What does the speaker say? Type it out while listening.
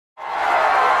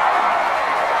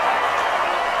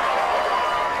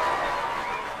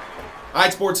All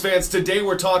right, sports fans, today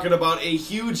we're talking about a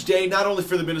huge day, not only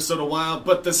for the Minnesota Wild,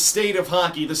 but the state of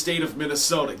hockey, the state of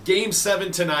Minnesota. Game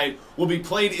 7 tonight will be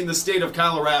played in the state of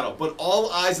Colorado, but all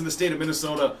eyes in the state of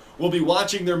Minnesota will be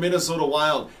watching their Minnesota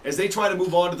Wild as they try to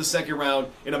move on to the second round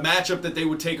in a matchup that they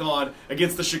would take on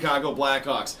against the Chicago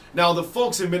Blackhawks. Now, the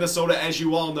folks in Minnesota, as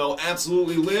you all know,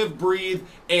 absolutely live, breathe,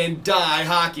 and die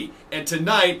hockey. And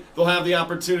tonight, they'll have the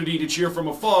opportunity to cheer from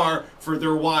afar for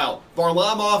their Wild.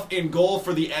 Varlamov in goal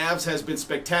for the Avs has been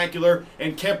spectacular,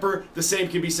 and Kemper, the same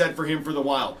can be said for him for the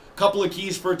Wild. Couple of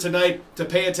keys for tonight to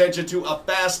pay attention to: a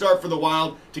fast start for the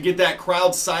Wild to get that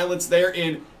crowd silence there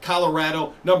in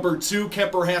Colorado. Number 2,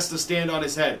 Kemper has to stand on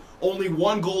his head. Only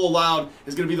 1 goal allowed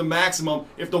is going to be the maximum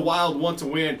if the Wild want to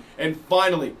win. And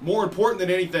finally, more important than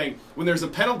anything, when there's a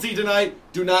penalty tonight,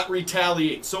 do not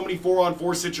retaliate. So many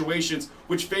 4-on-4 situations,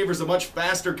 which favors a much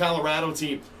faster Colorado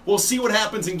team. We'll see what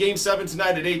happens in Game 7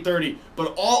 tonight at 8:30,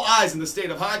 but all eyes in the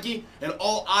state of hockey and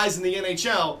all eyes in the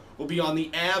NHL will be on the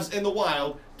Avs and the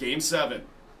Wild, Game 7.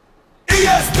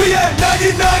 ESPN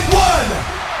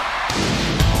 99.1